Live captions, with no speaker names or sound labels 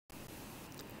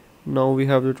Now we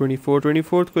have the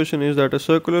 24th question is that a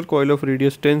circular coil of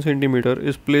radius 10 cm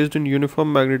is placed in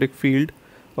uniform magnetic field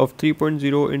of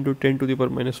 3.0 into 10 to the power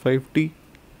minus 5 t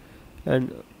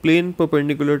and plane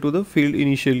perpendicular to the field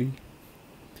initially.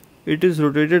 It is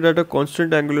rotated at a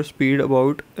constant angular speed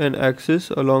about an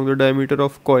axis along the diameter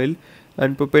of coil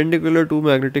and perpendicular to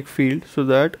magnetic field so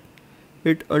that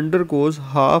it undergoes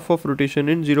half of rotation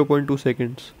in 0.2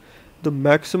 seconds. The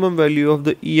maximum value of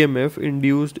the EMF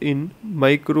induced in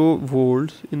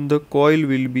microvolts in the coil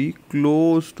will be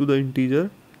close to the integer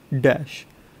dash.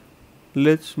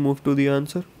 Let's move to the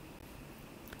answer.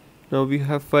 Now we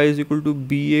have phi is equal to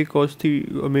BA cos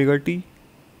omega t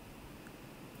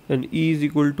and E is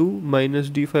equal to minus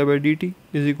d phi by dt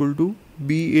is equal to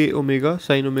BA omega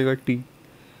sin omega t.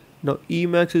 Now E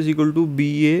max is equal to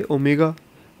BA omega,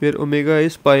 where omega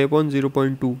is pi upon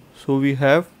 0.2. So we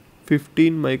have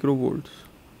 15 microvolts.